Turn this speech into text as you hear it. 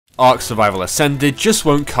Ark Survival Ascended just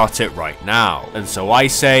won't cut it right now, and so I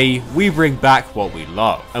say we bring back what we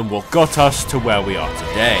love, and what got us to where we are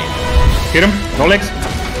today. Hit him, no legs.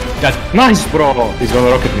 Dead. Nice, bro. He's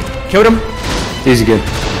gonna rocket me. Killed him. Easy game.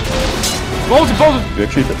 Bolted. You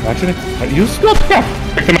actually, you got crap.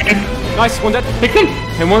 Picked him again. Nice, one dead. Picked him.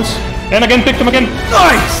 Him once. And again, picked him again.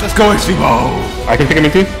 Nice! Let's go, Xavii. I can pick him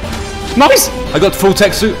in two. Nice. I got full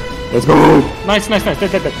tech suit. Let's go. Nice. Dead.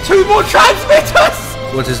 2 more transmitters!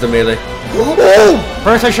 What is the melee? Oh!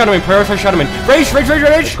 Prioritize Shadowing. Rage!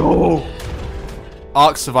 Let's go.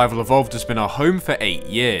 Ark Survival Evolved has been our home for 8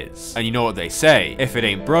 years, and you know what they say, if it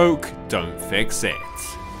ain't broke, don't fix it.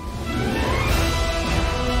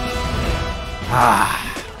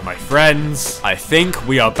 My friends, I think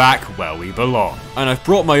we are back where we belong, and I've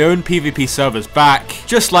brought my own PvP servers back,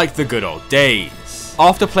 just like the good old days.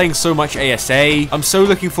 After playing so much ASA, I'm so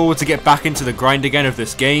looking forward to get back into the grind again of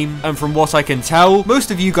this game, and from what I can tell, most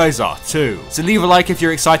of you guys are too. So leave a like if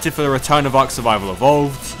you're excited for the return of Ark Survival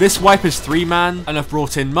Evolved. This wipe is 3-man, and I've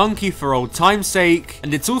brought in Monkey for old time's sake,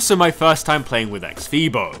 and it's also my first time playing with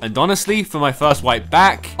Xavii. And honestly, for my first wipe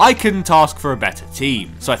back, I couldn't ask for a better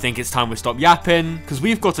team. So I think it's time we stop yapping, because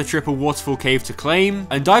we've got a Triple Waterfall cave to claim,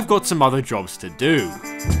 and I've got some other jobs to do.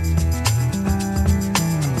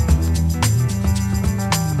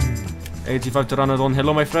 85 Pteranodon,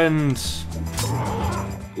 hello my friends.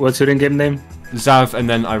 What's your in-game name? Xav, and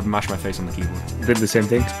then I mash my face on the keyboard. Did the same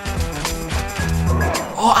thing.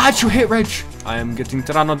 Oh, actual hit, Reg. I am getting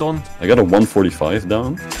Pteranodon. I got a 145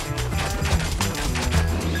 down.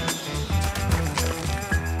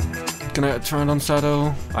 Can I turn on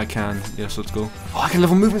Shadow? I can. Yes, let's go. Oh, I can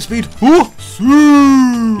level movement speed. Oh,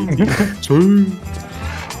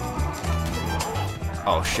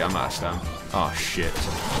 oh shit, I'm out of stam. Oh shit.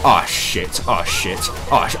 Oh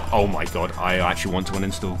my god, I actually want to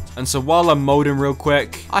uninstall. And so while I'm modding real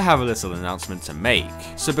quick, I have a little announcement to make.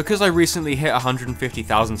 So because I recently hit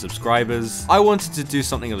 150,000 subscribers, I wanted to do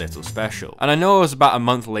something a little special. And I know I was about a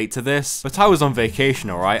month late to this, but I was on vacation,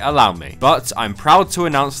 alright, allow me. But I'm proud to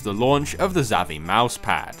announce the launch of the Xavii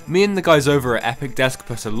mousepad. Me and the guys over at Epic Desk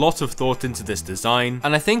put a lot of thought into this design,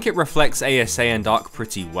 and I think it reflects ASA and ARK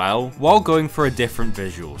pretty well, while going for a different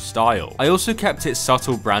visual style. I also kept it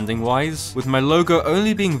subtle branding wise, with my logo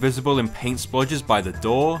only being visible in paint splodges by the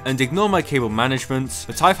door, and ignore my cable management,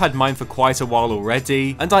 but I've had mine for quite a while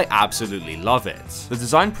already, and I absolutely love it. The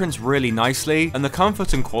design prints really nicely, and the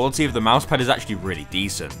comfort and quality of the mousepad is actually really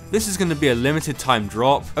decent. This is going to be a limited time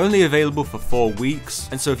drop, only available for 4 weeks,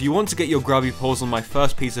 and so if you want to get your grubby paws on my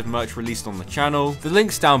first piece of merch released on the channel, the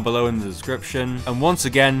link's down below in the description, and once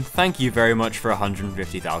again, thank you very much for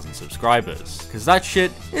 150,000 subscribers, because that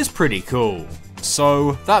shit is pretty cool.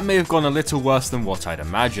 So, that may have gone a little worse than what I'd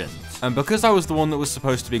imagined. And because I was the one that was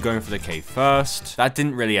supposed to be going for the cave first, that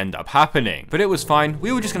didn't really end up happening. But it was fine,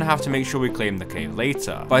 we were just going to have to make sure we claimed the cave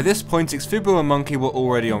later. By this point, Xavii and Monkey were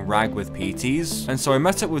already on rag with PTs, and so I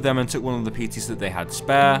met up with them and took one of the PTs that they had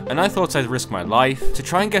spare, and I thought I'd risk my life to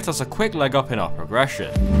try and get us a quick leg up in our progression.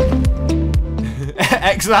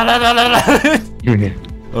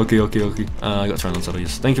 Okay. I got turned on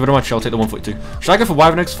saddles. Thank you very much. I'll take the 142. Should I go for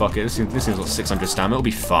Wyvern Eggs? Fuck it. This seems like 600 stam. It'll be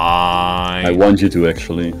fine. I want you to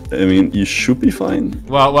actually. I mean, you should be fine.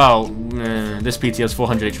 Well, this PT has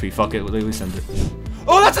 400 HP. Fuck it. We'll send it.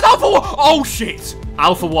 Oh, that's an Alpha! Oh shit!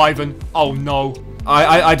 Alpha Wyvern. Oh no.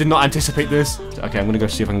 I did not anticipate this. Okay, I'm gonna go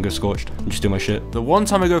see if I can go Scorched and just do my shit. The one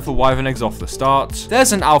time I go for Wyvern Eggs off the start,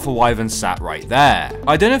 there's an Alpha Wyvern sat right there.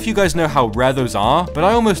 I don't know if you guys know how rare those are, but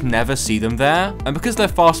I almost never see them there. And because they're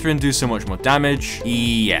faster and do so much more damage,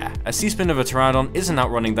 yeah, a C-spin of a Pteranodon isn't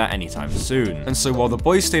outrunning that anytime soon. And so while the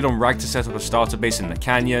boys stayed on rag to set up a starter base in the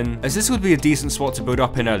canyon, as this would be a decent spot to build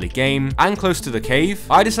up in early game, and close to the cave,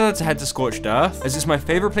 I decided to head to Scorched Earth, as it's my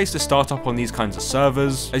favorite place to start up on these kinds of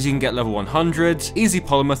servers, as you can get level 100, easy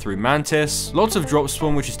polymer through Mantis, lots of drop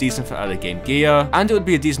spawn which is decent for early game gear, and it would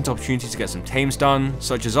be a decent opportunity to get some tames done,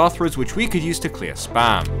 such as Arthroids which we could use to clear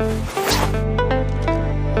spam.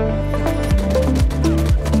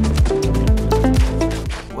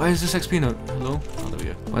 Where is this XP note? Hello? Oh, there we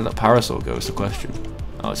go. Where'd that parasol go is the question.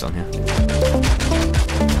 Oh, it's on here.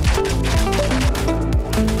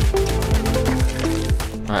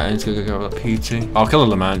 Alright, I need to go grab that PT. I'll kill a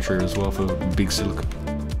Lamantria as well for big silica.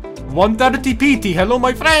 130 PT, hello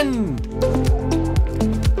my friend!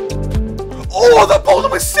 Oh, that boulder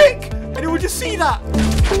was sick! Anyone just see that?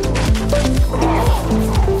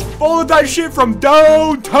 Followed that shit from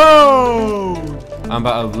downtown! I'm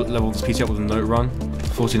about to level this PT up with a note run.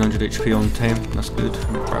 1400 HP on tame, that's good.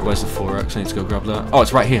 Right, where's the 4x? I need to go grab that. Oh,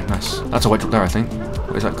 it's right here, nice. That's a white drop there, I think.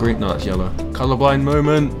 Where's that green? No, that's yellow. Colorblind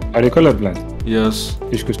moment. Are you colorblind? Yes.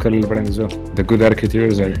 Fish color blind as well. The good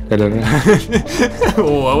architects are color.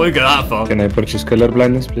 Oh, I won't go that far. Can I purchase color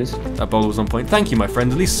blindness, please? That bowler was on point. Thank you, my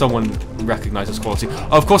friend. At least someone recognizes quality.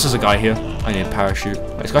 Oh, of course there's a guy here. I need a parachute.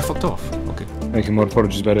 Wait, this guy fucked off. Okay. Making more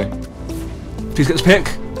forges better. Please get this pick.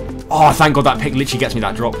 Oh, thank God that pick literally gets me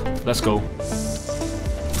that drop. Let's go.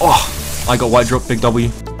 Oh, I got white drop, big W.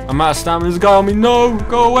 I'm out of stamina. There's a guy on me. No,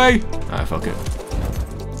 go away. Ah, fuck it.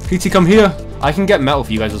 PT, come here. I can get metal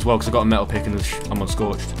for you guys as well because I got a metal pick and I'm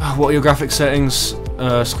unscorched. What are your graphics settings?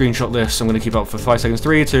 Screenshot this. I'm going to keep up for 5 seconds.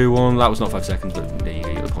 3, 2, 1. That was not 5 seconds, but there you go.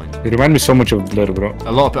 You get the point. You remind me so much of Blur, bro.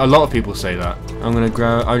 A lot of people say that. I'm gonna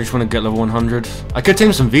grab. I just want to get level 100. I could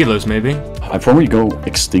tame some velos maybe. I probably go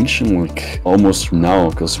extinction like almost now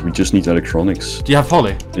because we just need electronics. Do you have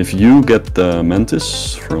poly? If you get the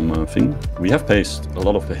mantis from thing, we have paste, a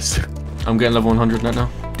lot of paste. I'm getting level 100 right now.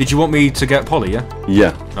 Did you want me to get poly? Yeah.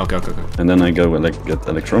 Yeah. Okay. And then I go like get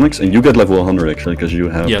electronics, and you get level 100 actually because you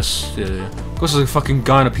have. Yes. Yeah. Of course, there's a fucking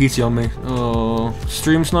guy on a PT on me. Oh,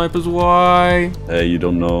 stream snipers. Why? Hey, you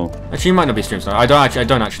don't know. Actually, you might not be stream sniper. I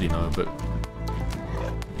don't actually know, but.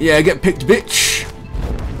 Yeah, get picked, bitch.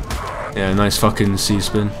 Yeah, nice fucking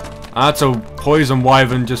C-spin. That's a poison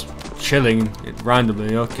wyvern just chilling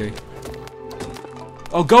randomly. Okay.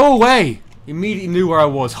 Oh, go away! Immediately knew where I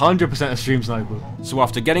was, 100% a stream sniper. So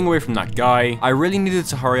after getting away from that guy, I really needed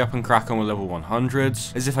to hurry up and crack on with level 100,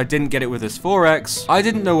 as if I didn't get it with this 4x, I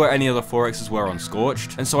didn't know where any other 4x's were on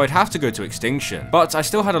Scorched, and so I'd have to go to Extinction. But I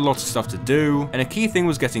still had a lot of stuff to do, and a key thing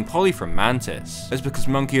was getting poly from Mantis. That's because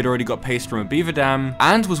Monkey had already got paste from a beaver dam,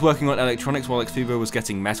 and was working on electronics while Xavii was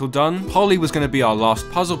getting metal done. Poly was going to be our last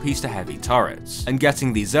puzzle piece to heavy turrets, and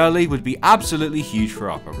getting these early would be absolutely huge for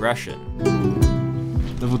our progression.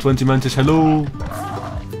 Level 20 Mantis, hello!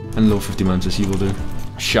 And level 50 Mantis, you will do.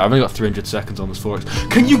 Shit, I've only got 300 seconds on this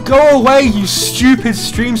 4x. Can you go away, you stupid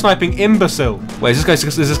stream sniping imbecile? Wait, is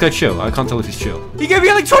this guy chill? I can't tell if he's chill. He gave me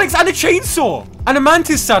electronics and a chainsaw! And a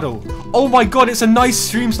Mantis saddle! Oh my god, it's a nice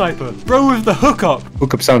stream sniper. Bro with the hookup.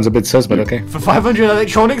 Hookup sounds a bit sus, but okay. For 500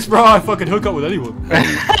 electronics, bro, I fucking hook up with anyone.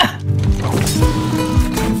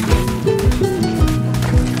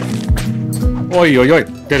 Oi, oi, oi.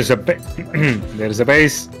 There's a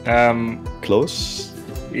base. Close?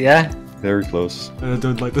 Yeah? Very close. I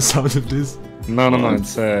don't like the sound of this. No,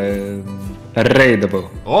 it's raidable.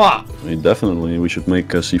 Oh! I mean, definitely, we should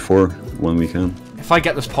make a C4 when we can. If I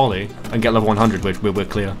get this poly and get level 100, we're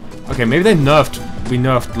clear. Okay, maybe we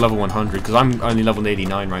nerfed level 100 because I'm only level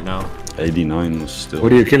 89 right now. 89 is still.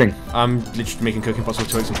 What are you killing? I'm literally making cooking pots with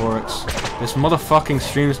 2x and 4x. This motherfucking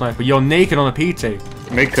stream sniper, you're naked on a PT.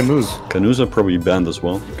 Make canoes. Canoes are probably banned as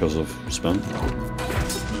well because of spam.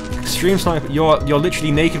 Stream sniper, you're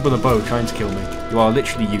literally naked with a bow trying to kill me. You are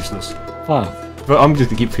literally useless. Ah. But I'm just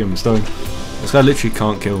gonna keep him stone. This guy literally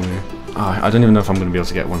can't kill me. I don't even know if I'm gonna be able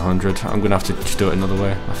to get 100. I'm gonna have to just do it another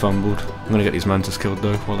way. I fumbled. I'm gonna get these mantis killed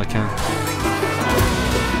though while I can.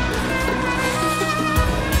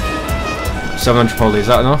 700 poly, is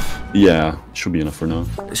that enough? Yeah, should be enough for now.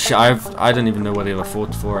 Shit, I don't even know where the other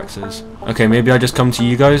 4x is. Okay, maybe I just come to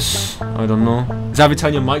you guys. I don't know. Xavii,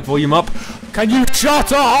 turn your mic volume up. Can you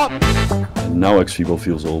shut up? And now Xavii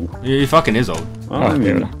feels old. He fucking is old. Well, I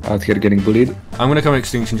mean, out here getting bullied. I'm gonna come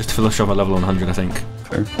Extinction just to finish off at level 100, I think.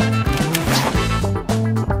 fair.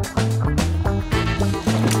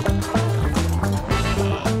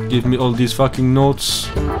 Give me all these fucking notes.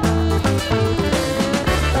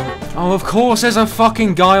 Oh, of course, there's a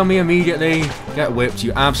fucking guy on me immediately. Get whipped,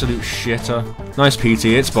 you absolute shitter. Nice PT,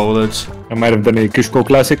 it's bowlered. I might have done a Kushko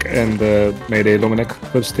classic and made a Lomanek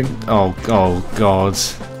first thing. Oh god.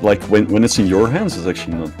 Like when it's in your hands, it's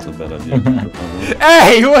actually not a bad idea.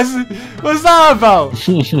 Hey, what's that about?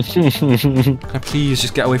 Can I please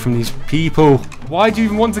just get away from these people? Why do you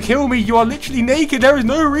even want to kill me? You are literally naked. There is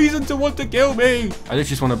no reason to want to kill me. I literally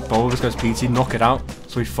just want to bowl this guy's PT, knock it out,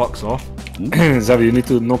 so he fucks off. Xavii, you need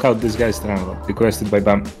to knock out this guy's triangle. Requested by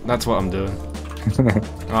Bam. That's what I'm doing.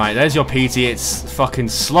 Alright, there's your PT. It's fucking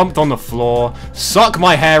slumped on the floor. Suck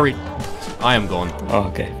my hairy... I am gone. Oh,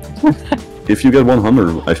 okay. If you get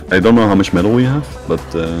 100, I don't know how much metal we have, but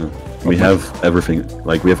we have everything.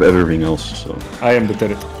 Like, we have everything else, so... I am the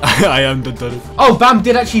turret. I am the turret. Oh, Bam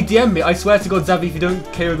did actually DM me. I swear to God, Xavii, if you don't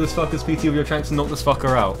KO this fucker's PT with your tranks and knock this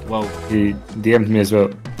fucker out. Well... He DM'd me as well.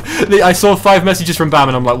 I saw 5 messages from Bam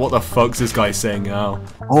and I'm like, what the fuck's this guy saying now?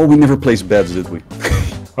 Oh, we never placed beds, did we?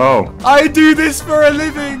 Oh. I do this for a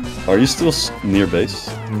living! Are you still near base?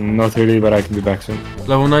 Not really, but I can be back soon.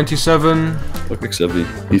 Level 97. Look, Xavii,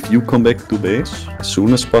 if you come back to base as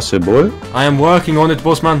soon as possible, I am working on it,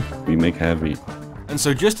 bossman. we make heavy. And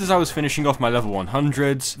so just as I was finishing off my level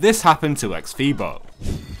 100s, this happened to Xavii.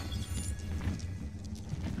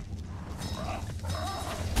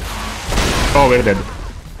 Oh, we're dead.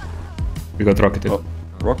 We got rocketed. Oh,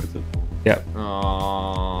 rocketed. Yeah.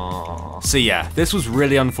 So yeah, this was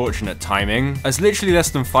really unfortunate timing, as literally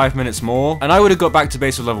less than 5 minutes more, and I would have got back to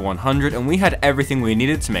base with level 100, and we had everything we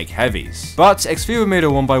needed to make heavies. But Xavii made a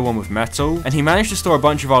 1x1 with metal, and he managed to store a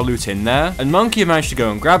bunch of our loot in there, and Monkey managed to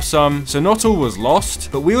go and grab some, so not all was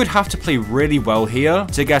lost, but we would have to play really well here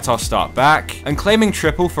to get our start back, and claiming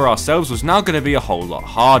triple for ourselves was now going to be a whole lot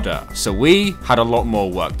harder, so we had a lot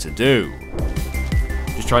more work to do.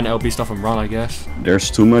 Just trying to LB stuff and run, I guess.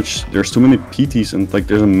 There's too many PTs and like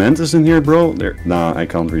there's a mantis in here, bro. Nah, I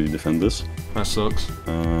can't really defend this. That sucks.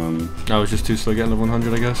 I was just too slow getting level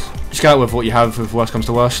 100, I guess. Just get out with what you have. If worst comes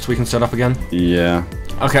to worst, we can set up again. Yeah.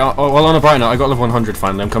 Okay, well, on a bright note, I got level 100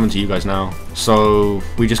 finally. I'm coming to you guys now. So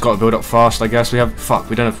we just got to build up fast, I guess. We don't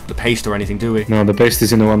have the paste or anything, do we? No, the paste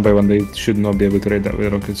is in a 1x1. They should not be able to raid that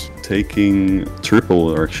with rockets. Taking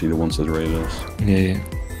triple are actually the ones that raid us. Yeah.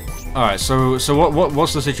 Alright, so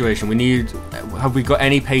what's the situation? Have we got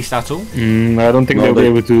any paste at all? I don't think they'll be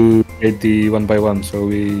able to raid the 1x1, so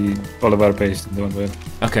all of our paste in the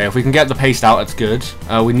 1x1. Okay, if we can get the paste out, that's good.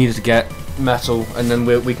 We needed to get metal, and then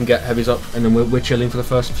we can get heavies up, and then we're chilling for the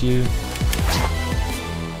first few.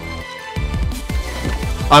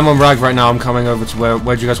 I'm on Rag right now. I'm coming over to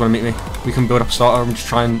where do you guys want to meet me? We can build up a starter and just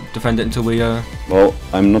try and defend it until we Well,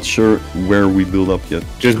 I'm not sure where we build up yet.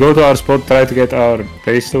 Just go to our spot, try to get our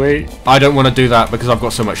paste away. I don't want to do that because I've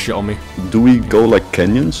got so much shit on me. Do we go like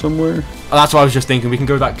canyon somewhere? That's what I was just thinking. We can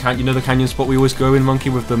go that you know the canyon spot we always go in, Monkey,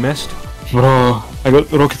 with the mist? Bro, I got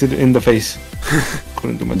rocketed in the face.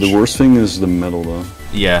 Couldn't do much. The worst thing is the metal though.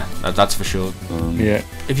 Yeah, that's for sure. Yeah.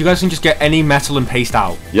 If you guys can just get any metal and paste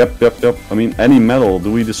out. Yep. I mean, any metal.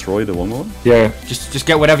 Do we destroy the one? Yeah. Just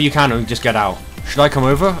get whatever you can and just get out. Should I come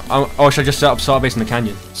over? Or should I just set up starter base in the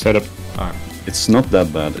canyon? Set up. Alright. It's not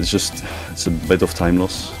that bad. It's a bit of time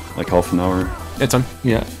loss, like half an hour. It's done.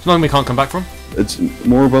 Yeah. As long as we can't come back from. It's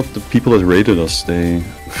more about the people that raided us.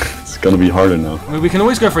 It's gonna be harder now. I mean, we can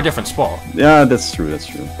always go for a different spot. Yeah, that's true.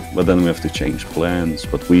 But then we have to change plans.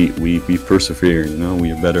 But we persevere. You know,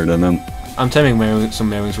 we are better than them. I'm taming some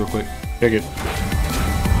mailings real quick. Take it.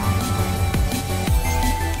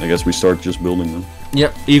 I guess we start just building them.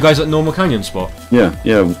 Yep. Are you guys at normal canyon spot? Yeah,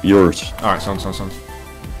 yours. Alright, sounds.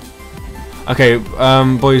 Okay,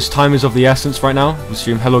 boys, time is of the essence right now.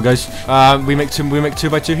 Assume. Hello, guys. We make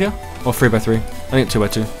 2x2 here, or 3x3. I think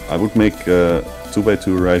 2x2. I would make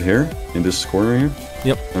 2x2 right here in this corner here.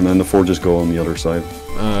 Yep. And then the 4 just go on the other side.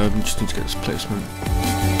 Just need to get this placement.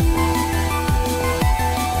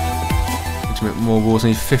 Need to make more walls. I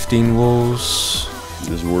need 15 walls.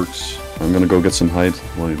 This works. I'm gonna go get some hide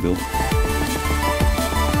while you build.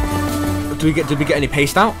 Did we get any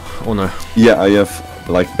paste out or no? Yeah, I have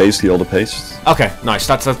like basically all the paste. Okay, nice.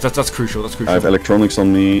 That's crucial. That's crucial. I have electronics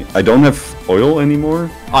on me. I don't have oil anymore.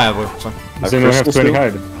 I have oil. Sorry. Does anyone have 20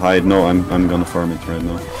 hide? Hide? No, I'm gonna farm it right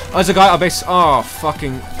now. Oh, there's a guy at our base. Oh,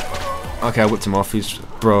 fucking. Okay, I whipped him off. He's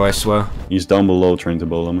bro, I swear. He's down below trying to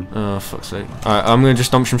bowl him. Oh, fuck's sake. Alright, I'm gonna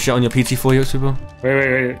just dump some shit on your PT for you, Super.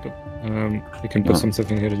 Wait. You can put some stuff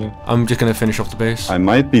in here as well. I'm just gonna finish off the base. I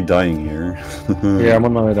might be dying here. Yeah, I'm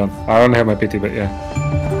on my way down. I only have my PT, but yeah.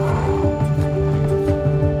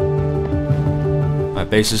 Alright,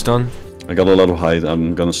 base is done. I got a lot of hide.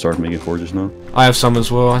 I'm gonna start making forges now. I have some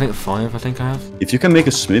as well. I think 5. I think I have. If you can make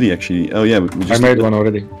a smithy, actually. Oh yeah, we just. I made one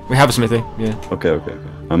already. We have a smithy. Yeah. Okay.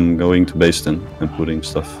 I'm going to base then and putting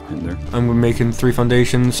stuff in there. I'm making 3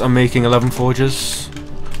 foundations. I'm making 11 forges.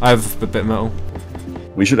 I have a bit of metal.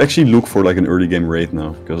 We should actually look for like an early game raid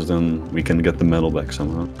now, because then we can get the metal back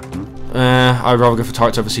somehow. I'd rather go for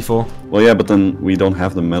turrets over C4. Well, yeah, but then we don't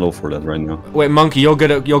have the metal for that right now. Wait, Monkey, you're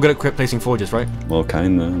good at quick placing forges, right? Well,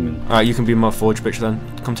 kinda. I mean. Alright, you can be my forge bitch then.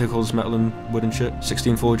 Come take all this metal and wood and shit.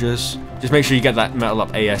 16 forges. Just make sure you get that metal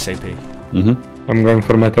up ASAP. I'm going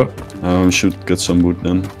for metal. Should get some wood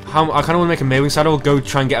then. I kind of want to make a mailing saddle. Go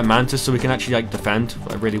try and get a mantis so we can actually like defend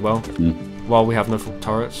really well. While we have no full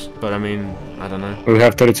turrets. But I mean, I don't know. We'll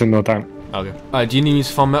have turrets in no time. Okay. Do you need me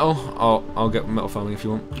to farm metal? I'll get metal farming if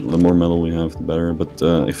you want. The more metal we have, the better. But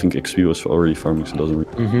I think XP was already farming, so it doesn't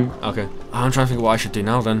really... Okay. I'm trying to think of what I should do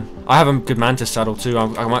now then. I have a good mantis saddle too.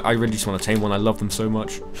 I really just want to tame one. I love them so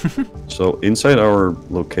much. So inside our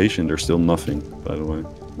location, there's still nothing, by the way.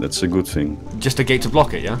 That's a good thing. Just a gate to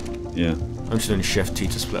block it, yeah? Yeah. I'm just doing Shift T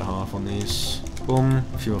to split half on these. Boom.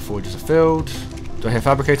 A few more forges are filled. Do I hear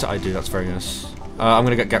fabricator? I do. That's very nice. I'm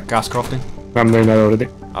gonna get gas crafting. I'm doing that already.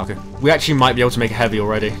 Okay. We actually might be able to make a heavy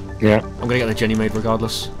already. Yeah. I'm gonna get the Jenny made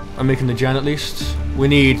regardless. I'm making the gen at least. We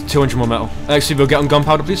need 200 more metal. Actually, we'll get on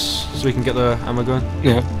gunpowder, please, so we can get the ammo going.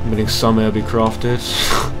 Yeah. I'm getting some air be crafted.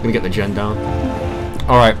 I'm gonna get the gen down.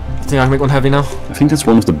 Alright, I think I can make one heavy now. I think that's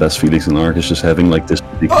one of the best feelings in ARK, is just having like this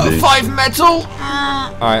big base. 5 metal!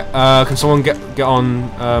 Alright, can someone get on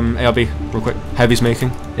ARB real quick? Heavy's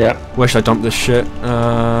making. Yeah. Where should I dump this shit?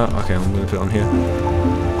 Okay, I'm gonna put it on here.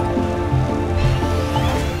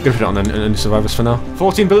 Gonna put it on any survivors for now.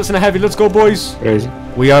 14 bullets in a heavy, let's go boys! Crazy.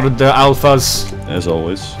 We are the alphas. As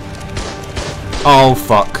always. Oh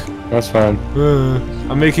fuck. That's fine.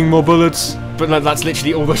 I'm making more bullets, but that's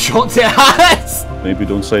literally all the shots it has! Maybe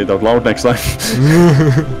don't say it out loud next time.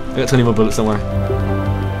 I got 20 more bullets, don't worry.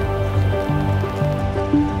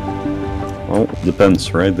 Well,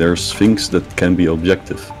 depends, right? There's things that can be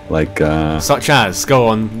objective, like Such as, go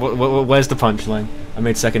on, where's the punchline? I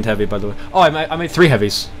made second heavy, by the way. Oh, I made 3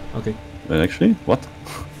 heavies. Okay. Actually, what?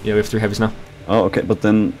 Yeah, we have 3 heavies now. Oh, okay, but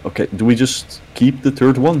then, okay, do we just keep the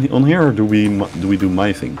third one on here, or do we do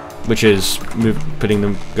my thing? Which is putting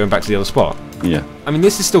them going back to the other spot. Yeah. I mean,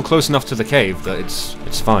 this is still close enough to the cave that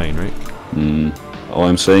it's fine, right? All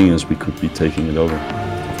I'm saying is we could be taking it over.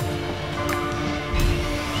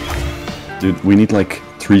 Dude, we need like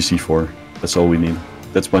 3 C4. That's all we need.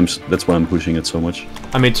 That's why I'm pushing it so much.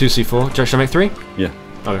 I made 2 C4. Should I make 3? Yeah.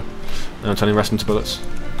 Okay. And I'm turning rest into bullets.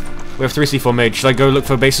 We have 3 C4 made. Should I go look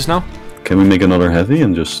for bases now? Can we make another heavy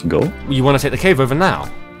and just go? You want to take the cave over now?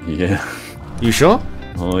 Yeah. You sure?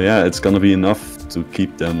 Oh yeah, it's gonna be enough to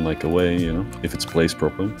keep them like away, you know, if it's placed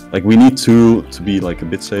properly. Like we need to be like a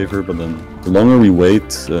bit safer, but then the longer we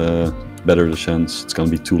wait, better the chance it's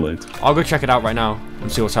gonna be too late. I'll go check it out right now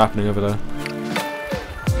and see what's happening over there.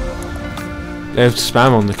 There's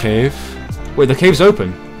spam on the cave. Wait, the cave's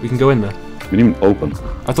open. We can go in there. We didn't even open.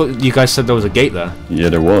 I thought you guys said there was a gate there. Yeah,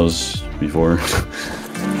 there was before.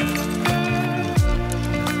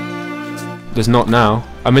 There's not now.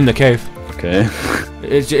 I'm in the cave. Okay.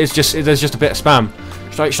 There's just a bit of spam.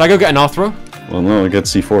 Should I go get an Arthro? Well, no, get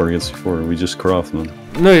C4, get C4. We just craft, man.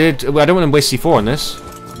 No, I don't want to waste C4 on this.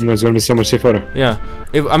 There's gonna be so much C4. Yeah.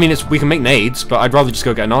 I mean, we can make nades, but I'd rather just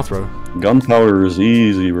go get an Arthro. Gunpowder is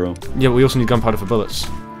easy, bro. Yeah, but we also need gunpowder for bullets.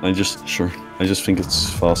 I just think it's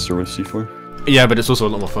faster with C4. Yeah, but it's also a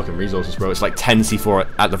lot more fucking resources, bro. It's like 10 C4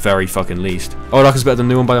 at the very fucking least. Oh, that is better than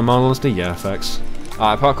the new one by a mile, honestly? Yeah, facts.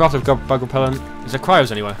 Alright, Parkcraft, I've got bug repellent. Is there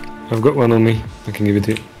cryos anywhere? I've got one on me. I can give it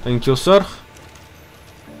to you. Thank you, sir.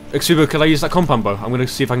 Xubo, can I use that compound bow? I'm gonna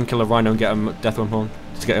see if I can kill a rhino and get a death worm horn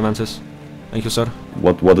to get a mantis. Thank you, sir.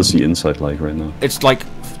 What is the inside like right now? It's like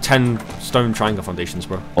 10 stone triangle foundations,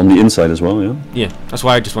 bro. On the inside as well, yeah? Yeah, that's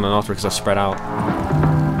why I just want an Arthur, because they're spread out.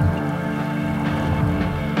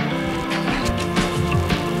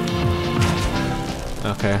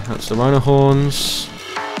 Okay, that's the rhino horns.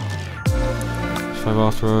 5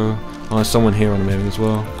 Arthro. Oh, there's someone here on the mailing as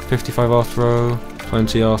well. 55 Arthro,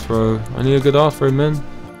 20 Arthro. I need a good Arthro, man.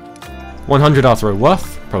 100 Arthro.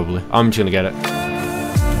 Worth? Probably. I'm just gonna get it.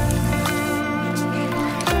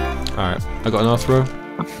 Alright, I got an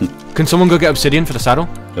Arthro. Can someone go get obsidian for the saddle?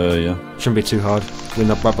 Yeah. Shouldn't be too hard. We're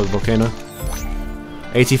not right by the volcano.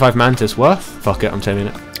 85 mantis. Worth? Fuck it, I'm taming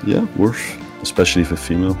it. Yeah, worth. Especially if it's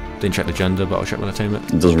female. Didn't check the gender, but I'll check when I tame it.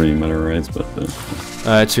 It doesn't really matter, right? But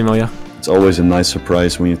it's female, yeah. It's always a nice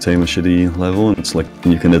surprise when you tame a shitty level, and it's like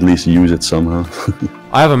you can at least use it somehow.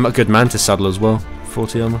 I have a good mantis saddle as well.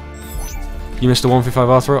 40 armor. You missed a 155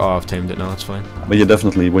 Arthro? Oh, I've tamed it now, that's fine. But yeah,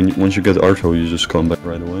 definitely, once you get Arthro, you just come back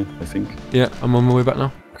right away, I think. Yeah, I'm on my way back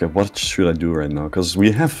now. Okay, what should I do right now? Because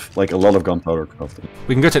we have like a lot of gunpowder crafted.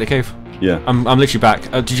 We can go take the cave. Yeah. I'm literally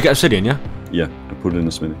back. Did you get obsidian, yeah? Yeah, I put it in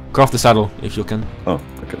the smithy. Craft the saddle, if you can. Oh,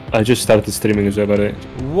 okay. I just started streaming as well, by the way.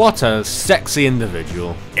 What a sexy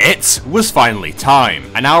individual. It was finally time.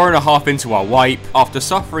 An hour and a half into our wipe, after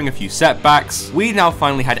suffering a few setbacks, we now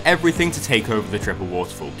finally had everything to take over the Triple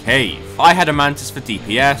Waterfall cave. I had a mantis for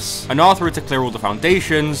DPS, an Arthro to clear all the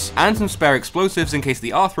foundations, and some spare explosives in case the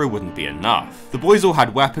Arthro wouldn't be enough. The boys all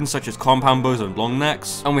had weapons such as compound bows and long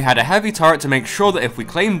necks, and we had a heavy turret to make sure that if we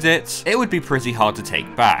claimed it, it would be pretty hard to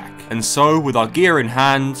take back. And so, with our gear in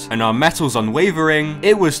hand, and our metals unwavering,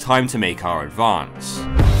 it was time to make our advance.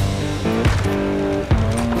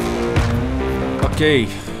 Okay,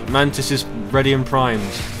 Mantis is ready and primed.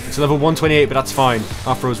 It's level 128, but that's fine.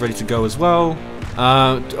 Arthro is ready to go as well.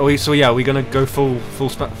 So yeah, are we gonna go full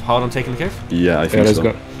hard on taking the cave? Yeah, I think let's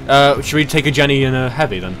so. go. Should we take a Jenny and a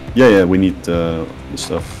heavy then? Yeah, we need the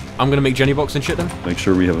stuff. I'm gonna make Jenny box and shit then. Make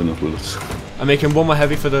sure we have enough bullets. I'm making one more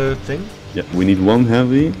heavy for the thing. Yeah, we need one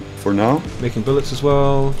heavy for now. Making bullets as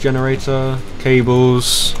well. Generator,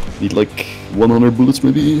 cables. Need like 100 bullets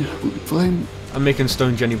maybe. We'll be fine. I'm making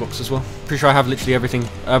stone Jenny box as well. Pretty sure I have literally everything.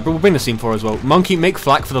 But we'll bring the scene for as well. Monkey, make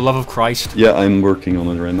flak for the love of Christ. Yeah, I'm working on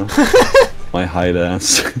it right now. My hide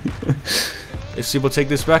ass. If you will take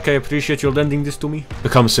this back, I appreciate your lending this to me.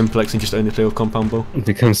 Become simplex and just only play with compound bow.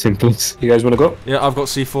 Become simplex. You guys wanna go? Yeah, I've got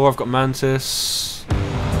C4, I've got Mantis.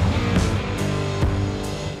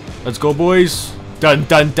 Let's go, boys. Dun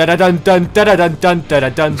dun dun dun dun dun dun dun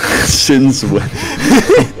dun dun. Since when?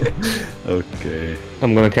 Okay.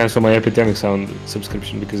 I'm gonna cancel my Epidemic Sound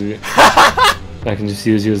subscription because of it. I can just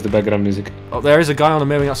use you as the background music. Oh, there is a guy on a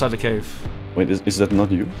mailing outside the cave. Wait, is that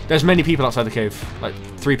not you? There's many people outside the cave. Like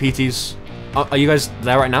 3 PTs. Are you guys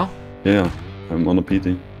there right now? Yeah, I'm on a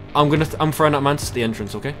PT. I'm throwing out Mantis at the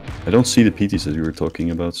entrance, okay? I don't see the PTs that you were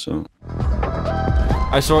talking about, so...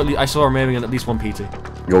 I saw a mailing and at least 1 PT.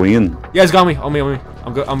 Going in? Yeah, it's got me. On me.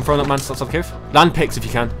 I'm throwing out Mantis outside the cave. Land picks if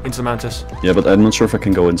you can, into the Mantis. Yeah, but I'm not sure if I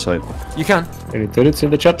can go inside. You can. Any turrets in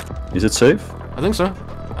the chat? Is it safe? I think so.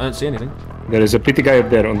 I don't see anything. There is a PT guy up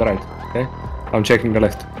there on the right, okay? I'm checking the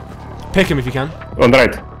left. Pick him if you can. On the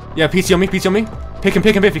right. Yeah, PT on me, PT on me. Pick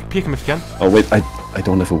him if you can. Oh wait, I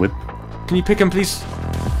don't have a whip. Can you pick him, please?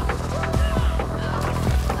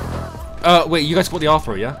 Wait, you guys got the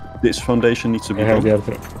R-throw, yeah? This foundation needs to be I have gone.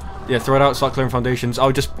 the other. Yeah, throw it out, start clearing foundations.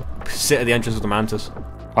 I'll just sit at the entrance with the Mantis.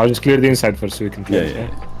 I'll just clear the inside first so we can clear it, Yeah.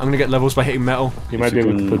 I'm gonna get levels by hitting metal. You might be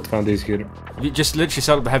able to put foundations here. You just literally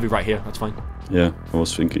set up the heavy right here, that's fine. Yeah, I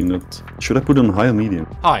was thinking that. Should I put it on high or medium?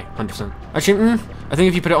 High, 100%. Actually, I think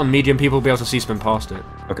if you put it on medium, people will be able to see spin past it.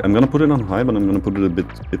 Okay, I'm gonna put it on high, but I'm gonna put it a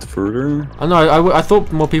bit further. I know, I thought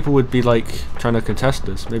more people would be like trying to contest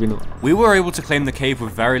this, maybe not. We were able to claim the cave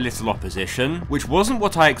with very little opposition, which wasn't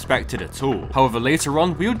what I expected at all. However, later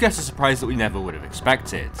on, we would get a surprise that we never would have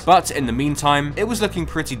expected. But in the meantime, it was looking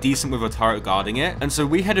pretty decent with a turret guarding it, and so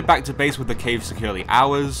we headed back to base with the cave securely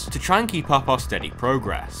ours to try and keep up our steady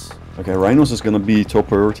progress. Okay, rhinos is gonna be top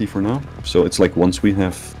priority for now. So it's like once we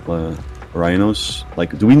have rhinos,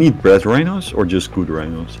 like do we need bred rhinos or just good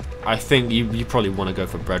rhinos? I think you probably want to go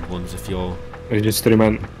for bred ones if you're... It's just 3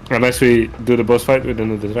 man. Unless we do the boss fight with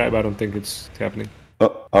another tribe, I don't think it's happening.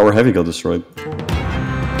 Oh, our heavy got destroyed.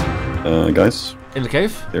 Guys, In the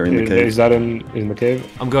cave? they're in the cave. Is that in the cave?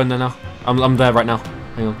 I'm going there now. I'm there right now.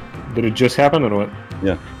 Hang on. Did it just happen or what?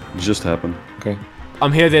 Yeah, it just happened. Okay.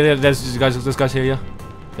 I'm here, there's guys here, yeah.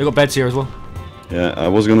 They got beds here as well. Yeah, I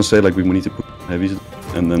was gonna say like we need to put heavies,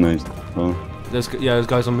 and then There's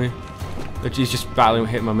guys on me. He's just battling,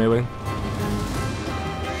 hitting my melee.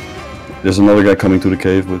 there's another guy coming to the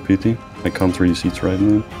cave with PT. I can't really see it right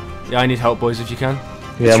now. Yeah, I need help, boys, if you can.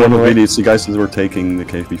 Yeah, It's really, it's the guys that were taking the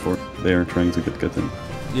cave before. They are trying to get in.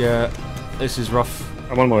 Yeah, this is rough.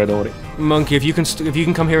 I'm on my way, don't worry. Monkey, if you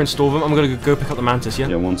can come here and stall them, I'm gonna go pick up the Mantis, yeah?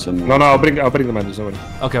 Yeah, once and No, I'll bring the man, don't worry.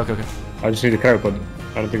 Okay. I just need a cryo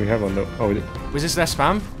I don't think we have one though. Oh, we do. Was this their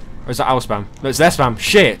spam? Or is that our spam? No, it's their spam.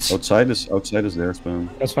 Shit! outside is their spam.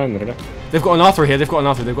 That's fine, really. They've got an Arthur here, they've got an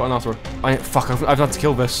Arthur. Fuck, I've had to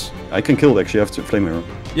kill this. I can kill it actually. I have to flame arrow.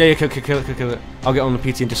 Yeah, kill it. I'll get on the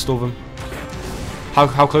PT and just stall them.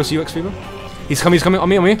 How close are you, Xavii? He's coming, on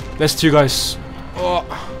me. There's 2 guys. Oh.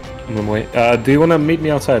 I'm on my way. Do you want to meet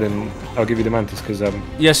me outside and I'll give you the Mantis because I'm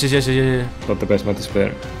Yes. not the best Mantis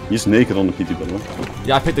player. He's naked on the PT battle.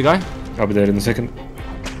 Yeah, I picked the guy. I'll be there in a second.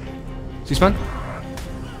 C-span?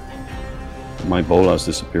 My bola is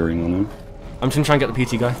disappearing on him. I'm just gonna try and get the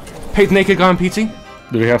PT guy. Pick the naked guy on PT.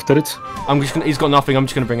 Do we have turrets? He's got nothing, I'm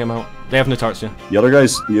just gonna bring him out. They have no turrets, yeah. The other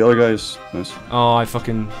guys, nice. Oh, I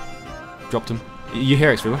fucking dropped him. You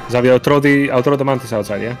hear it, Xavii? Xavii, I'll throw the Mantis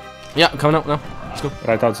outside, yeah? Yeah, I'm coming out now. Let's go.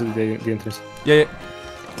 Right outside the entrance. Yeah.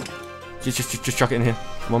 Just chuck it in here.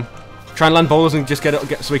 Come on. Try and land bowlers and just get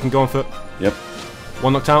so we can go on foot. Yep.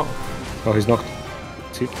 1 knocked out. Oh, he's knocked.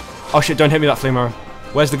 See? Oh shit, don't hit me with that flame arrow.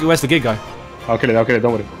 Where's the gig guy? I'll kill it,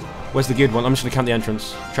 don't worry. Where's the geared one? I'm just gonna count the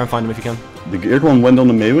entrance. Try and find him if you can. The geared one went on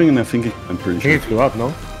the Maywing, and I'm pretty I think sure. he flew out,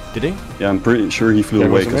 no? Did he? Yeah, I'm pretty sure he flew There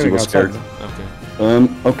away was a because he Maywing was outside, scared.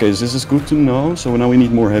 Okay. Okay, so this is good to know. So now we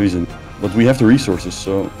need more heavies in, but we have the resources,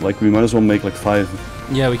 so like we might as well make like 5.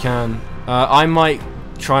 Yeah, we can. I might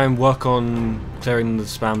try and work on clearing the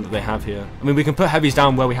spam that they have here. I mean, we can put heavies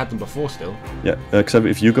down where we had them before still. Yeah, except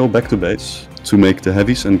if you go back to base to make the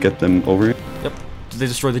heavies and get them over here. Yep. Did they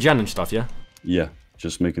destroy the gen and stuff, yeah? Yeah,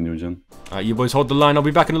 just make a new gen. Alright, you boys hold the line. I'll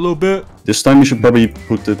be back in a little bit. This time we should probably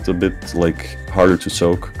put it a bit like harder to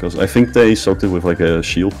soak, because I think they soaked it with like a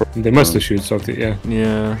shield. They must have soaked it, yeah.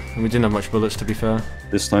 Yeah, and we didn't have much bullets to be fair.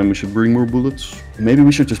 This time we should bring more bullets. Maybe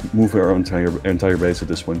we should just move our entire base at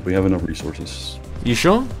this point. We have enough resources. You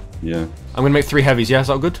sure? Yeah. I'm gonna make 3 heavies, yeah? Is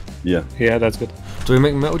that good? Yeah, Yeah, that's good. Do we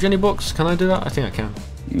make metal jenny box? Can I do that? I think I can.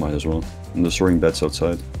 might as well. I'm destroying beds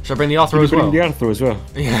outside. Should I bring the Arthur You as well? bring the Arthur as well.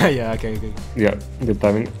 Yeah, okay. Yeah, good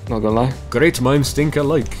timing, not gonna lie. Great mind stinker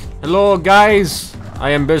like. Hello guys,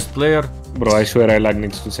 I am best player. Bro, I swear I lag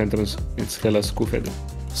next to Sentinels. It's hella scoofed.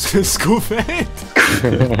 Scoofed?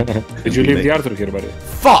 Did you leave the Arthur here, buddy?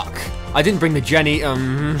 Fuck! I didn't bring the Jenny.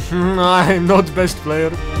 I'm not best player.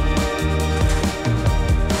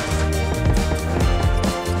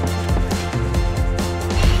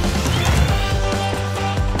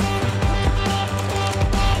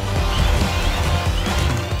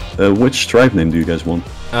 Which tribe name do you guys want?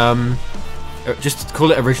 Just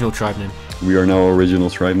call it original tribe name. We are now original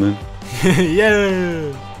tribe name.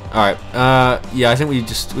 Yeah. All right. Yeah, I think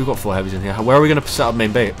we've got 4 heavies in here. Where are we gonna set up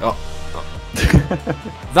main base? Oh.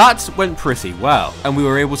 That went pretty well, and we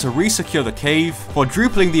were able to re-secure the cave,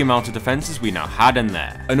 quadrupling the amount of defenses we now had in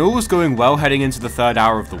there. And all was going well heading into the 3rd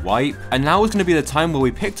hour of the wipe, and now was going to be the time where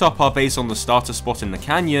we picked up our base on the starter spot in the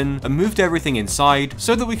canyon, and moved everything inside,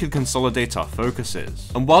 so that we could consolidate our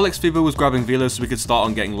focuses. And while Xavii was grabbing velos so we could start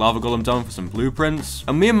on getting Lava Golem done for some blueprints,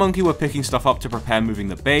 and me and Monkey were picking stuff up to prepare moving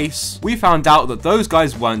the base, we found out that those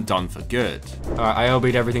guys weren't done for good. Alright, I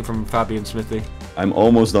LB'd everything from Fabi and Smithy. I'm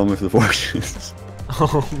almost done with the forges.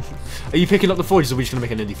 Are you picking up the forges, or are we just gonna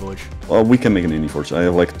make an indie forge? Well, we can make an indie forge. I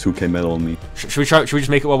have like 2k metal on me. Should we just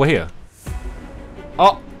make it while we're here?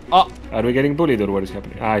 Oh! Are we getting bullied or what is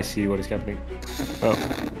happening? Ah, I see what is happening.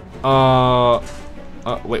 Oh.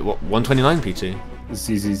 Wait, what? 129 PT?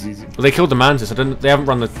 Easy. Well, they killed the mantis. They haven't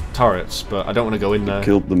run the turrets, but I don't want to go in there.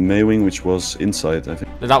 Killed the Maywing, which was inside, I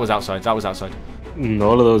think. That was outside. That was outside.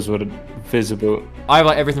 All of those were visible. I have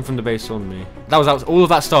like everything from the base on me. That was out. All of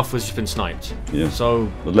that stuff was just been sniped. Yeah.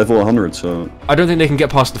 So. But level 100, so. I don't think they can get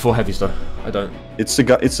past the 4 heavies though. I don't. It's the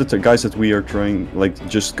guys that we are trying, like,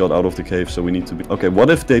 just got out of the cave, so we need to be. Okay, what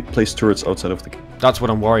if they place turrets outside of the cave? That's what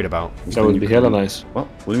I'm worried about. That would be hella nice. What?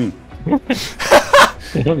 What do you mean?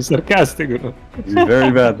 I'm sarcastic. This is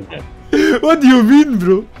very bad. What do you mean,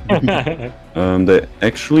 bro? They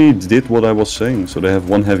actually did what I was saying, so they have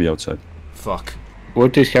 1 heavy outside. Fuck.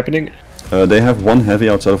 What is happening? They have 1 heavy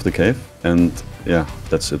outside of the cave, and yeah,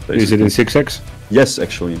 that's it basically. Is it in 6x? Yes,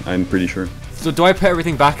 actually, I'm pretty sure. So do I put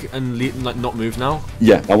everything back and like not move now?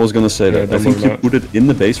 Yeah, I was gonna say that. I think you now. put it in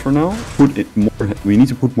the base for now. We need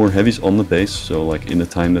to put more heavies on the base, so like in the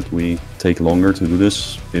time that we take longer to do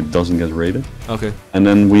this, it doesn't get raided. Okay. And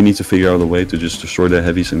then we need to figure out a way to just destroy the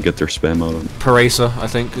heavies and get their spam out of them. Per racer, I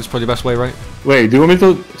think, is probably the best way, right? Wait, do you want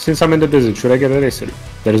me to, since I'm in the desert, should I get a racer?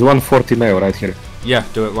 There is 140 mail right here. Yeah,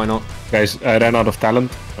 do it, why not? Guys, I ran out of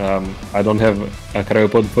talent. I don't have a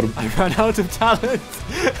cryopod for... I ran out of talent!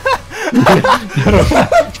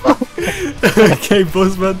 Okay,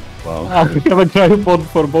 Buzzman. Wow. I have a cryopod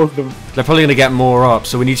for both of them. They're probably gonna get more up,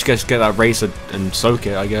 so we need to just get that racer and soak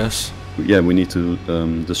it, I guess. Yeah, we need to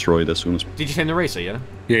destroy it as soon as. Did you send the racer, yeah?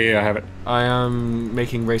 Yeah, I have it. I am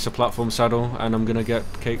making racer platform saddle, and I'm gonna get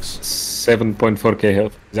cakes. 7.4k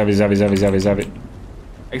health. Xavii.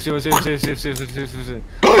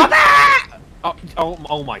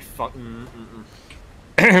 Oh my fuck.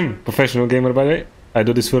 Professional gamer, by the way. I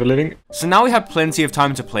do this for a living. So now we had plenty of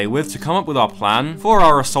time to play with to come up with our plan for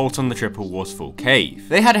our assault on the Triple Waterfall cave.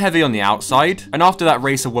 They had a heavy on the outside, and after that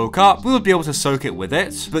racer woke up, we would be able to soak it with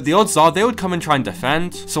it, but the odds are they would come and try and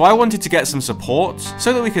defend, so I wanted to get some support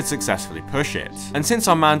so that we could successfully push it. And since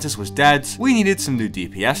our mantis was dead, we needed some new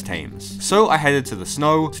DPS tames. So I headed to the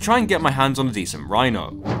snow to try and get my hands on a decent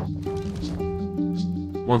rhino.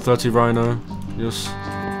 130 rhino, yes.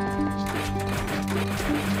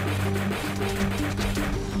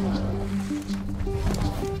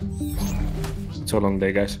 It's a long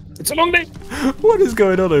day, guys. It's a long day! What is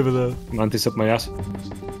going on over there? Mantis up my ass.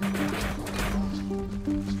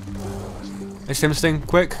 Hey Simsting,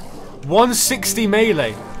 quick. 160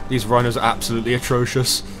 melee! These rhinos are absolutely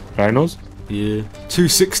atrocious. Rhinos? Yeah.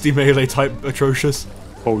 260 melee type atrocious.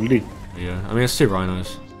 Holy. Yeah, I mean it's 2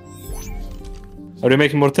 rhinos. Are we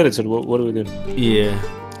making more turrets or what are we doing? Yeah.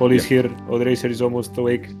 Ollie's here. Oh, the racer is almost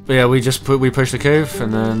awake. But yeah, we push the cave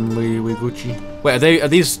and then we Gucci. Wait, are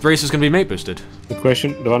these racers gonna be mate boosted? Good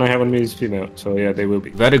question. The one I have on me is female, so yeah, they will be.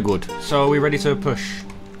 Very good. So are we ready to push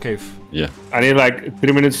cave? Yeah. I need like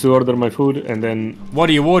 3 minutes to order my food and then What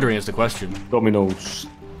are you ordering is the question. Domino's.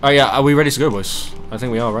 Oh yeah, are we ready to go, boys? I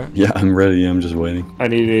think we are, right? Yeah, I'm ready. I'm just waiting. I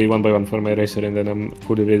need a 1x1 for my racer and then I'm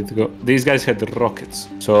fully ready to go. These guys had rockets,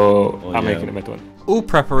 so I'm making them at 1. All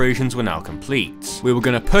preparations were now complete. We were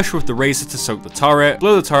going to push with the racer to soak the turret,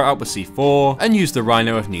 blow the turret up with C4, and use the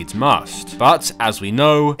rhino if needs must. But, as we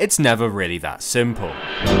know, it's never really that simple.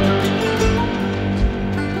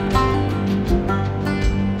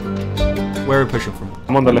 Where are we pushing from?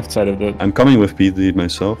 I'm on the left side of the... I'm coming with PD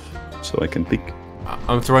myself, so I can peek.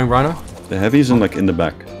 I'm throwing rhino. The heavy's in like in the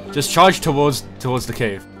back. Just charge towards the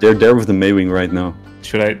cave. They're there with the Maywing right now.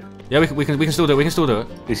 Should I Yeah, we can still do it. We can still do it.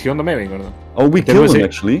 Is he on the mailing or not? Oh, we killed him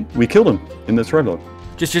actually. We killed him in the thread lock.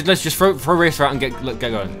 Let's just throw Racer out and get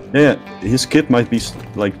going. Yeah, his kit might be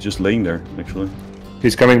like just laying there actually.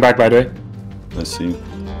 He's coming back, by the way. Let's see.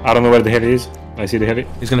 I don't know where the heavy is. I see the heavy.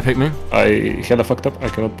 He's gonna pick me. I hella fucked up. I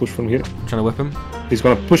cannot push from here. I'm trying to whip him. He's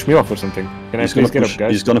gonna push me off or something. Can I please get up,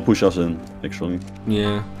 guys? He's gonna push us in, actually.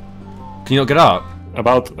 Yeah. Can you not get up?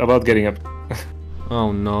 About getting up.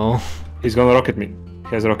 Oh no. He's gonna rocket me.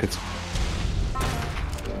 He has rockets.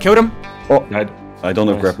 Killed him. Oh, Died. I don't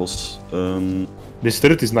have grapples. This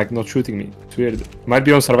turret is like not shooting me. It's weird. Might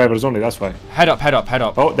be on survivors only. That's why. Head up, head up, head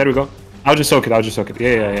up. Oh, there we go. I'll just soak it. I'll just soak it.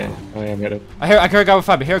 Yeah. I am here. I hear a guy with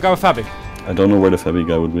Fabi. I don't know where the Fabi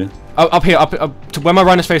guy would be. Up here, up to where my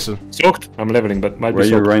rhino's facing. Soaked. I'm leveling, but might where be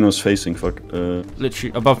soaked. your rhino's facing? Fuck.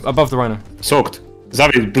 Literally above the rhino. Soaked.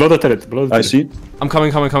 Xavii, blow the turret. I see. I'm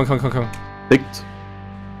coming. Picked.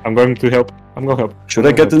 I'm going to help. I'm gonna help. Should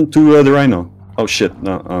I get into the rhino? Oh shit.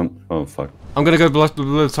 No. Oh fuck. I'm gonna go below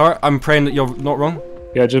the turret. I'm praying that you're not wrong.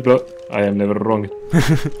 Yeah, just blow. I am never wrong.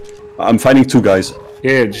 I'm fighting two guys.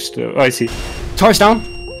 Yeah, just. I see. Turret's down.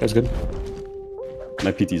 That's good.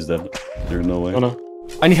 My PT is dead. There's no way. Oh no.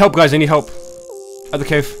 I need help, guys. I need help. At the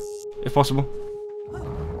cave, if possible.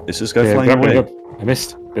 Is this guy flying away? Up. I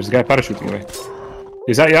missed. There's a guy parachuting away.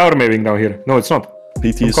 Is that your maybe down here? No, it's not.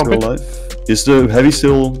 PT is still alive. Is the heavy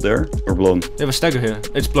still there or blown? They have a stagger here.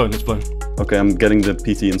 It's blown. Okay, I'm getting the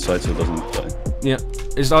PT inside so it doesn't die. Yeah.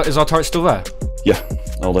 Is our turret still there? Yeah,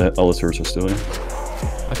 all the turrets are still here.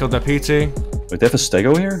 I killed their PT. Wait, they have a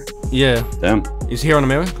stego here? Yeah. Damn. Is he here on the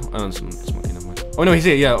mirror? Oh, it's monkey, never mind. Oh no, he's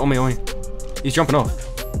here. Yeah, on me. He's jumping off.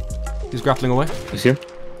 He's grappling away. You see him?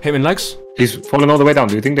 Hit him in legs. He's falling all the way down.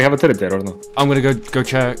 Do you think they have a turret there or no? I'm gonna go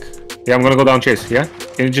check. Yeah, I'm gonna go down chase. Yeah.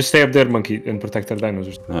 Can you just stay up there, monkey, and protect their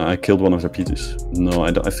dinos? I killed one of their PTs. No,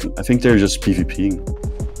 I think they're just PvPing.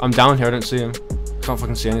 I'm down here. I don't see him. Can't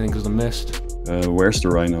fucking see anything because of the mist. Where's the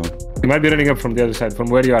rhino? He might be running up from the other side, from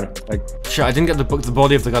where you are. Like. Shit, I didn't get the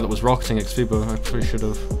body of the guy that was rocketing Xavii, but I pretty should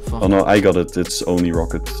have. Oh no, I got it. It's only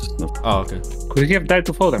rocket. No. Oh, okay. Could he have died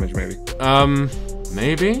to fall damage, maybe?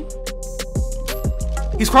 Maybe?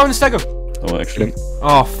 He's crawling the stego! Oh, actually.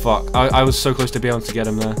 Oh, fuck. I was so close to be able to get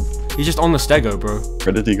him there. He's just on the stego, bro.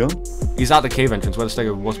 Where did he go? He's at the cave entrance, where the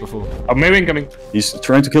stego was before. Maywing coming. He's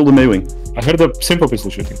trying to kill the Maywing. I heard the simple pistol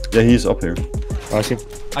shooting. Yeah, he's up here. Oh, I see.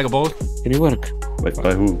 I got bored. Can you work? Wait,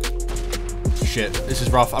 by who? Shit, this is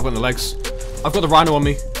rough. I've got the legs. I've got the rhino on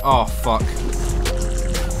me. Oh, fuck.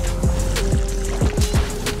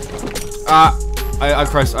 I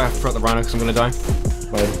forgot the rhino because I'm gonna die.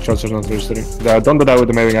 My shots are not registering. Don't die with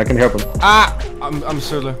the Maywing, I can help him. I'm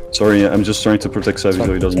solo. Sorry, I'm just trying to protect Xavii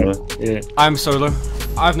so he doesn't die. Yeah. I'm solo.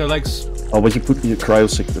 I have no legs. Oh, but you put me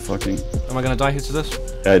cryo-sick the fucking... Am I gonna die here to this?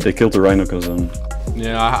 Yeah, they killed the rhino because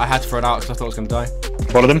Yeah, I had to throw it out because I thought I was gonna die.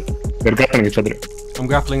 Follow them. They're grappling each other. I'm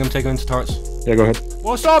grappling, I'm taking him into turrets. Yeah, go ahead.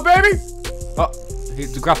 What's up, baby? Oh,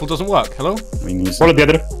 the grapple doesn't work. Hello? I mean, he's... Follow the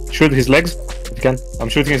other. Shoot his legs, if you can. I'm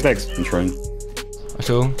shooting his legs. I'm trying. I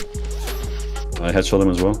saw him. I headshot him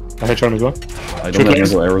as well. I headshot him as well. I don't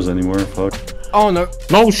have no arrows anymore, fuck. Oh no.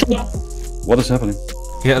 No, shoot! What is happening?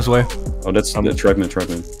 He hit us away. Oh, that's trap me.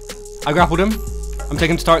 I grappled him. I'm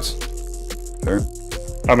taking him to tarts. Fair.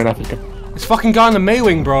 I'm in Africa. This fucking guy on the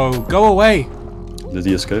Maywing, bro. Go away. Did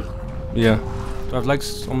he escape? Yeah. Do I have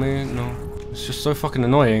legs on me? No. It's just so fucking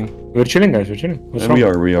annoying. We're chilling, guys. We're chilling. What's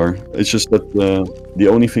wrong? We are. It's just that the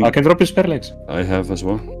only thing... I can drop your spare legs. I have as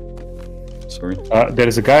well. Sorry. There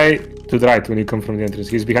is a guy to the right when you come from the entrance.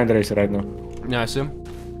 He's behind the racer right now. Yeah, I see him.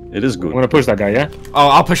 It is good. I'm gonna push that guy, yeah? Oh,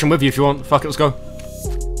 I'll push him with you if you want. Fuck it, let's go.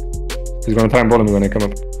 He's gonna try and bottom me when I come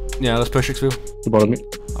up. Yeah, let's push Xavii. He bottomed me.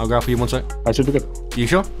 I'll grapple you one sec. I should be good. You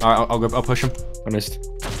sure? Alright, I'll push him. I missed.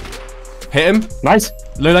 Hit him. Nice!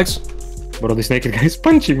 Low legs. Bro, this naked guy is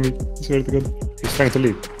punching me. I swear to God. He's trying to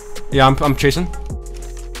leave. Yeah, I'm chasing.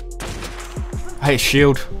 I hit his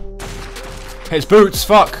shield. Hit his boots,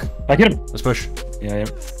 fuck! I hit him! Let's push. Yeah.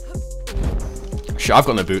 Shit, I've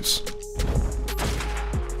got no boots.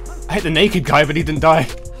 I hit the naked guy, but he didn't die.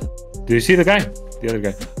 Do you see the guy? The other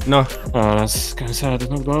guy? No. Oh, that's kinda sad, I'm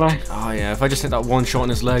not gonna lie. Oh yeah, if I just hit that one shot in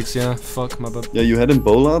his legs, yeah, fuck, my bad. Yeah, you had him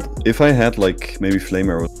bowled. If I had, like, maybe flame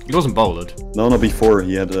arrows. He wasn't bowled. No, before.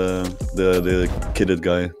 He had the kidded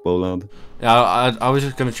guy bowled. Yeah, I was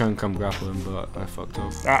just gonna try and come grapple him, but I fucked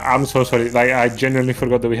up. I'm so sorry. Like, I genuinely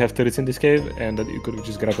forgot that we have turrets in this cave and that you could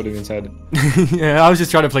just grapple him inside. Yeah, I was just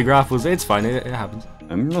trying to play grapples. It's fine, it happens.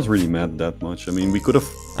 I'm not really mad that much. I mean, we could have...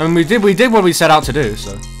 I mean, we did what we set out to do,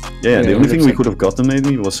 so... Yeah, the only thing we could have gotten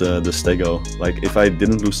maybe was the stego. Like, if I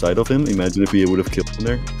didn't lose sight of him, imagine if we would have killed him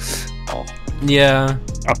there. Oh. Yeah.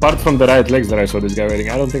 Apart from the right legs that I saw this guy wearing,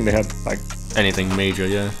 I don't think they had like Anything major,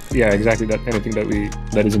 yeah. yeah, exactly that. Anything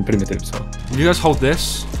that isn't primitive. So If you guys hold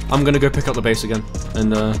this, I'm gonna go pick up the base again, and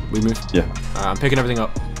we move. Yeah. I'm picking everything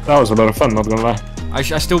up. that was a lot of fun. Not gonna lie. I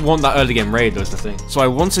still want that early game raid, though, is the thing. So I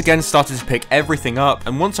once again started to pick everything up,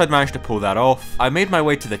 and once I'd managed to pull that off, I made my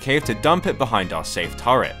way to the cave to dump it behind our safe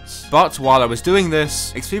turrets. But while I was doing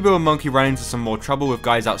this, Xavii and Monkey ran into some more trouble with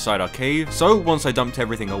guys outside our cave, so once I dumped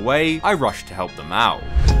everything away, I rushed to help them out.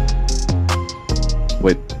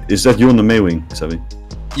 Wait, is that you on the Maywing, Xavii?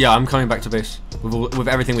 Yeah, I'm coming back to base with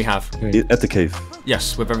everything we have. At the cave.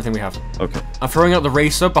 Yes, with everything we have. Okay. I'm throwing out the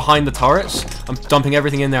racer behind the turrets. I'm dumping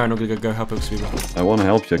everything in there, and I'm gonna go help Xavii. I want to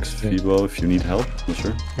help you, Xavii, if you need help. Not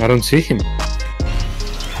sure. I don't see him.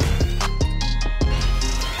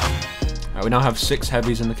 Alright, we now have 6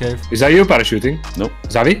 heavies in the cave. Is that you parachuting? Nope.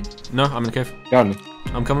 Xavii? No, I'm in the cave. Yeah,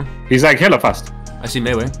 I'm coming. he's like hella fast. I see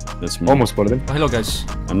Maywing. That's me. Almost spotted him. Oh, hello, guys.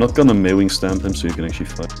 I'm not gonna Maywing stamp him so you can actually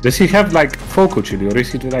fight. Does he have like focal chili, or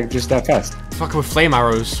is he like just that fast? Fuck with flame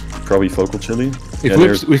arrows. Probably focal chili.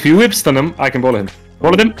 If you whip stun him, I can ball him.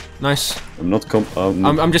 Ball him. Nice. I'm not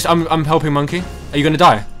I'm helping Monkey. Are you gonna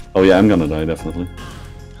die? Oh yeah, I'm gonna die, definitely.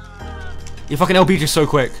 You fucking LB just so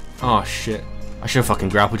quick. Oh shit. I should have fucking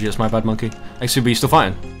grappled you. That's my bad, Monkey. Xavii, you still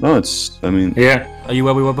fighting? No, it's, I mean... Yeah. Are you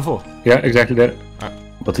where we were before? Yeah, exactly there.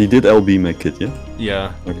 But he did LB make it, yeah?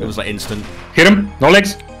 Yeah. Okay. It was like instant. Hit him. No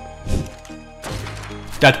legs.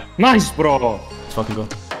 Dead. Nice, bro. Let's fucking go.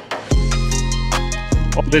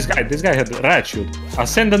 Oh, this guy had riot shield.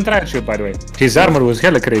 Ascendant riot shield, by the way. His armor was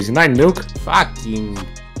hella crazy. 9 milk. Fucking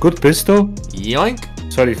Good pistol. yoink.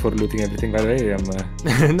 Sorry for looting everything, by the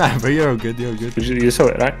way. Nah, but you're all good. You're all good. You saw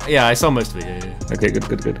it, right? Yeah, I saw most of it. Yeah. Okay,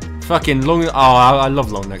 good. Fucking long. Oh, I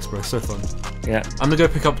love long necks, bro. So fun. Yeah, I'm gonna go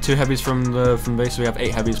pick up 2 heavies from base. So we have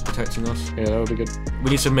 8 heavies protecting us. yeah, that'll be good.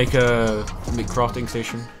 We need to make a crafting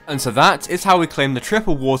station. And so that is how we claim the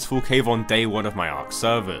Triple Waterfall cave on day 1 of my ARK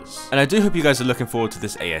servers. And I do hope you guys are looking forward to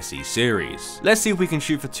this ASE series. Let's see if we can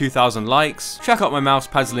shoot for 2,000 likes. Check out my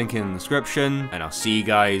mousepad's link in the description, and I'll see you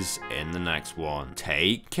guys in the next one.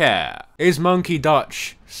 Take care. Is Monkey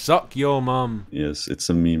Dutch? Suck your mum. Yes, it's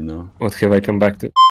a meme now. What have I come back to?